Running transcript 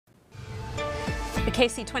The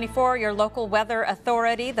KC24, your local weather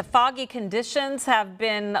authority. The foggy conditions have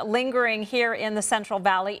been lingering here in the Central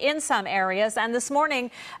Valley in some areas. And this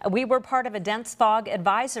morning, we were part of a dense fog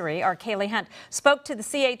advisory. Our Kaylee Hunt spoke to the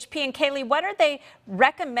CHP. And Kaylee, what are they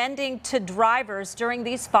recommending to drivers during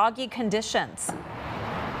these foggy conditions?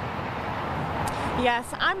 Yes,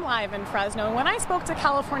 I'm live in Fresno, and when I spoke to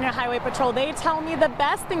California Highway Patrol, they tell me the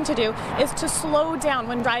best thing to do is to slow down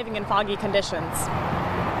when driving in foggy conditions.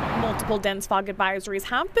 Multiple dense fog advisories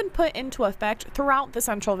have been put into effect throughout the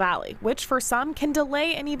Central Valley, which for some can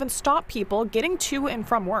delay and even stop people getting to and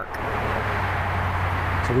from work.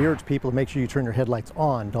 So we urge people to make sure you turn your headlights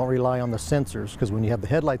on. Don't rely on the sensors, because when you have the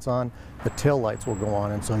headlights on, the tail lights will go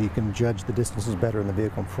on, and so you can judge the distances better in the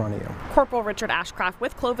vehicle in front of you. Corporal Richard Ashcraft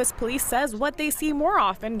with Clovis Police says what they see more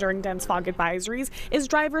often during dense fog advisories is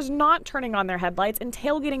drivers not turning on their headlights and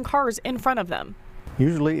tailgating cars in front of them.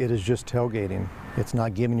 Usually it is just tailgating. It's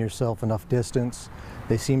not giving yourself enough distance.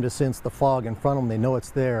 They seem to sense the fog in front of them. They know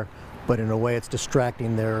it's there, but in a way it's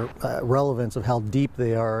distracting their relevance of how deep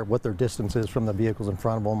they are, what their distance is from the vehicles in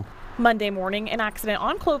front of them. Monday morning, an accident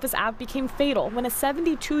on Clovis Ave became fatal when a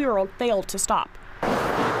 72-year-old failed to stop.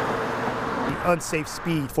 The unsafe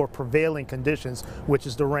speed for prevailing conditions, which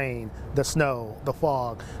is the rain, the snow, the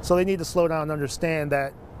fog. So they need to slow down and understand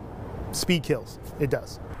that speed kills. It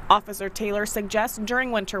does. Officer Taylor suggests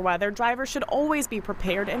during winter weather, drivers should always be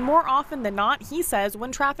prepared, and more often than not, he says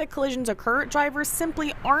when traffic collisions occur, drivers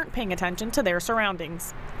simply aren't paying attention to their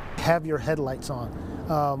surroundings. Have your headlights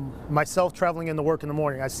on. Myself traveling into work in the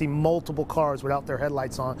morning, I see multiple cars without their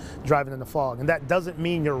headlights on driving in the fog, and that doesn't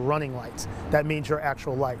mean your running lights. That means your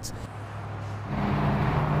actual lights.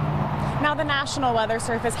 Now, the National Weather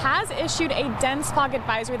Service has issued a dense fog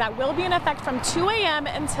advisory that will be in effect from 2 a.m.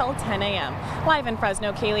 until 10 a.m. Live in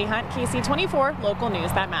Fresno, Kaylee Hunt, KC24, local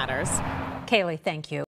news that matters. Kaylee, thank you.